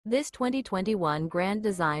This 2021 Grand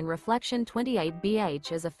Design Reflection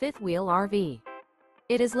 28BH is a fifth-wheel RV.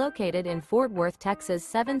 It is located in Fort Worth, Texas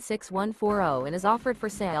 76140 and is offered for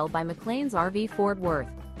sale by McClain's RV Fort Worth.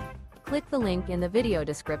 Click the link in the video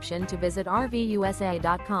description to visit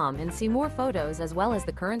RVUSA.com and see more photos as well as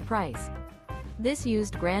the current price. This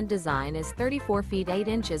used Grand Design is 34 feet 8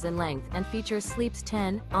 inches in length and features sleeps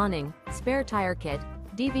 10, awning, spare tire kit,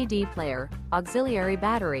 DVD player, auxiliary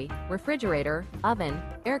battery, refrigerator, oven,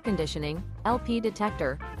 air conditioning, LP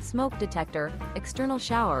detector, smoke detector, external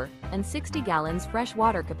shower, and 60 gallons fresh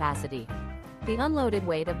water capacity. The unloaded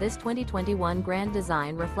weight of this 2021 Grand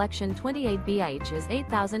Design Reflection 28BH is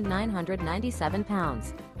 8,997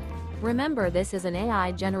 pounds. Remember, this is an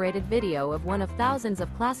AI-generated video of one of thousands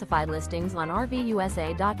of classified listings on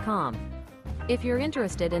RVUSA.com. If you're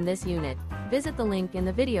interested in this unit, visit the link in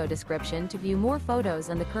the video description to view more photos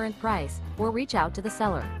and the current price, or reach out to the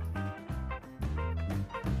seller.